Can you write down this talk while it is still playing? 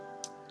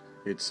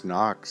It's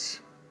Knox,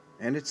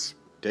 and it's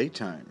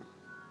daytime.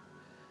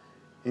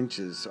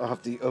 Inches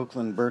off the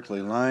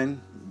Oakland-Berkeley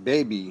line,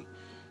 baby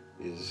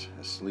is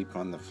asleep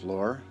on the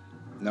floor.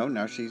 No,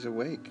 now she's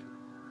awake.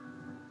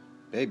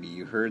 Baby,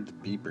 you heard the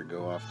beeper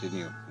go off, didn't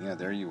you? Yeah,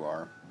 there you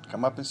are.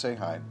 Come up and say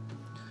hi.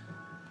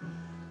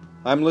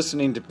 I'm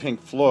listening to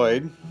Pink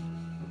Floyd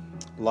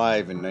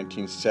live in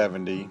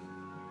 1970.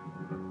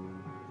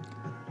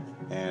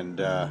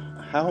 And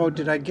how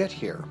did I get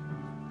here?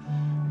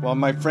 Well,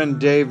 my friend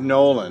Dave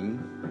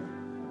Nolan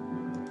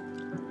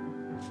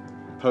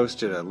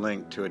posted a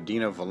link to a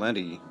Dino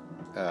Valenti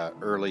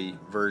early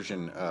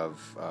version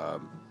of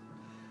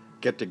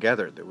Get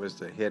Together that was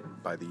the hit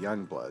by the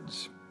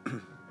Youngbloods.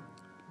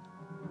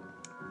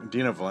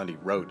 Dino Valenti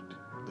wrote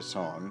the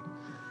song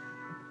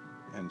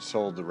and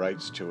sold the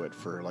rights to it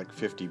for like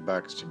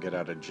 $50 to get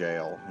out of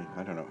jail.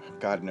 I don't know.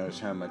 God knows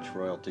how much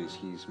royalties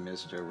he's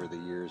missed over the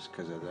years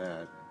because of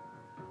that.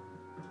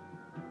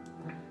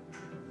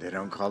 They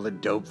don't call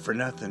it dope for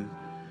nothing.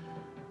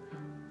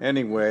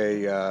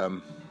 Anyway,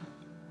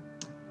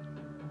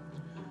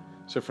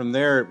 so from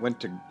there it went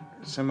to,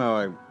 somehow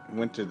I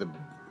went to the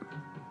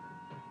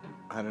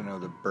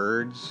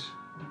Birds.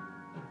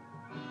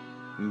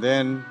 And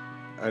then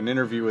an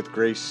interview with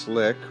Grace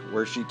Slick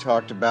where she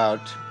talked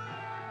about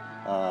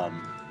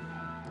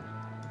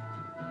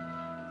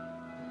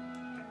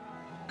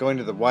going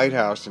to the White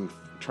House and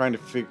trying to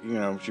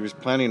figure, she was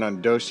planning on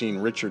dosing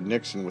Richard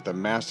Nixon with a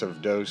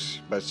massive dose,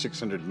 about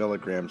 600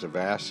 milligrams of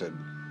acid.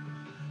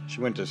 She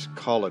went to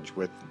college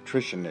with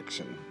Tricia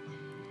Nixon.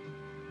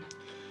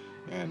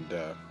 And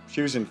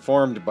she was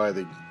informed by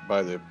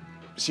the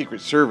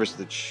Secret Service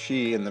that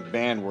she and the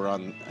band were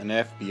on an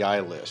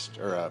FBI list,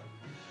 or a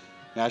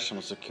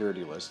national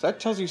security list. That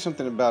tells you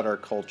something about our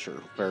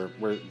culture,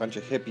 where a bunch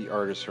of hippie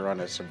artists are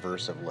on a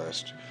subversive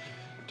list.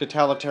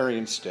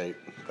 Totalitarian state,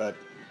 but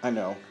I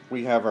know,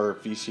 we have our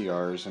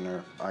VCRs and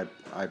our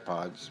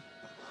iPods.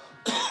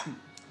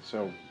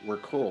 So we're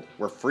cool.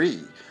 We're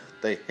free.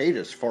 They hate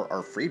us for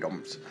our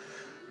freedoms.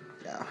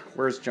 Yeah,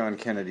 where's John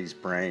Kennedy's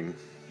brain?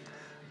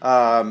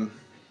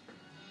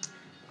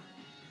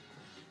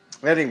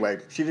 Anyway,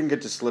 she didn't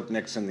get to slip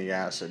Nixon the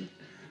acid.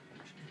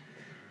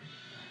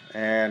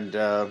 And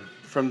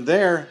from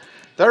there,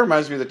 that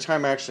reminds me of the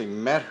time I actually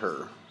met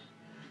her.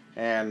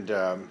 And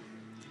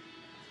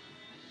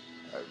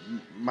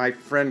my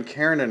friend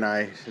Karen and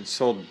I had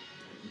sold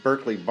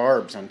Berkeley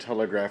barbs on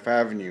Telegraph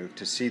Avenue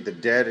to see the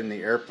Dead in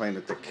the airplane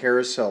at the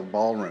Carousel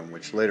Ballroom,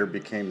 which later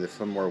became the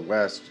Fillmore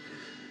West.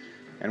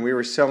 And we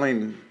were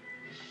selling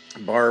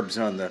barbs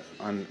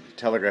on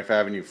Telegraph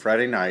Avenue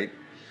Friday night.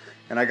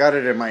 And I got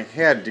it in my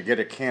head to get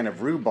a can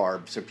of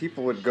rhubarb. So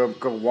people would go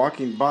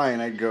walking by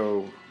and I'd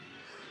go,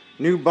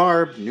 new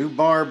barb,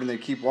 and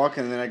they'd keep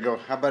walking. And then I'd go,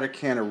 how about a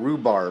can of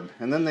rhubarb?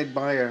 And then they'd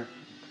buy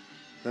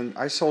then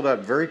I sold out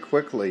very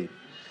quickly.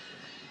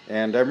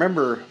 And I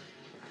remember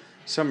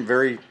some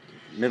very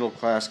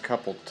middle-class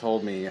couple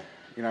told me, I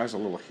was a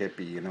little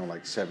hippie,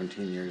 like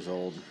 17 years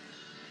old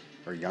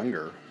or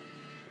younger.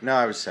 No,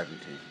 I was 17.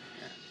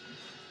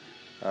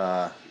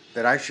 Yeah.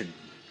 That I should,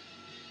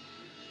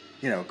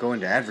 go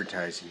into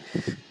advertising.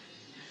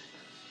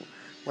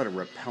 What a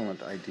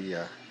repellent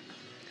idea.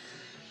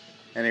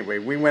 Anyway,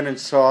 we went and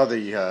saw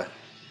the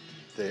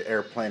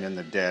airplane and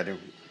the Dead.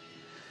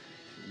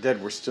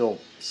 Dead were still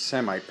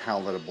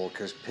semi-palatable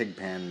because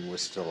Pigpen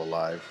was still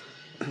alive.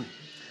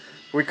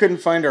 We couldn't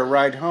find our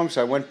ride home,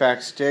 so I went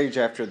backstage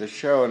after the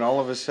show, and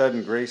all of a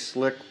sudden Grace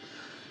Slick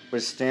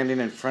was standing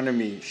in front of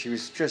me. She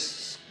was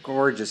just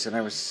gorgeous, and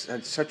I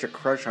had such a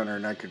crush on her,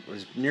 and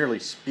was nearly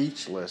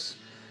speechless.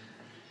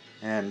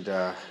 And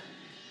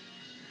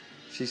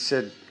she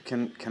said,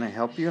 "Can I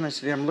help you?" And I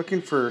said, "Yeah, I'm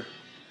looking for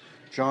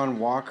John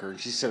Walker." And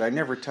she said, "I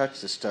never touch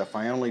this stuff.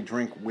 I only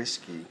drink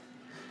whiskey,"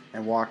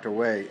 and walked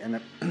away.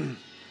 And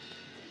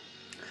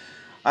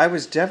I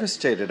was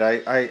devastated.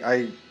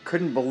 I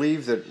couldn't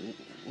believe that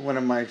one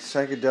of my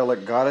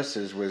psychedelic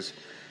goddesses was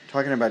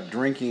talking about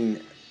drinking,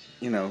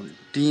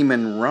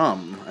 demon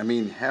rum. I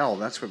mean, hell,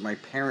 that's what my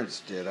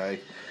parents did.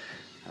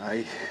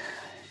 I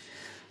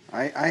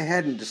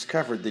hadn't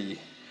discovered the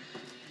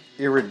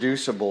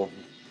irreducible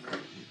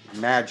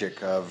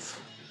magic of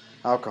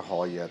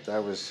alcohol yet.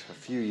 That was a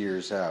few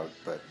years out,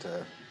 but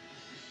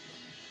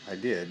I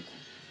did.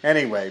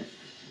 Anyway,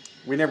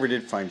 we never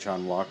did find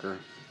John Walker.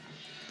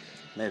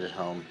 Made it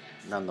home,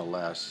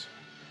 nonetheless.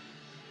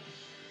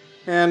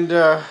 And,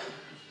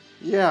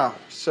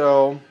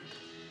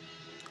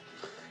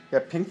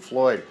 Pink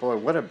Floyd. Boy,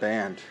 what a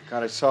band.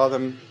 God, I saw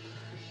them,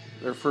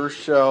 their first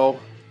show,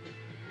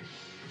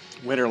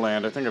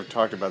 Winterland. I think I've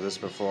talked about this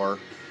before.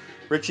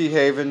 Richie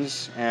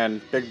Havens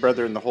and Big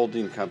Brother and the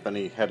Holding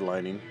Company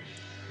headlining.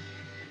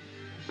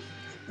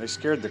 They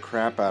scared the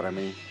crap out of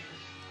me.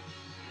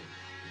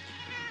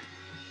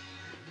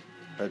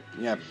 But,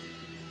 yeah,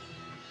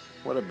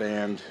 what a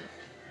band.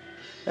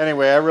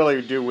 Anyway, I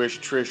really do wish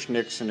Trish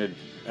Nixon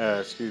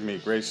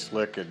Grace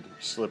Slick had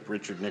slipped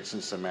Richard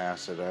Nixon some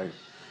acid.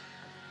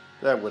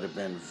 That would have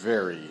been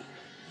very,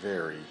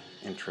 very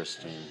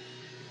interesting.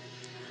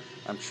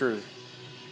 I'm sure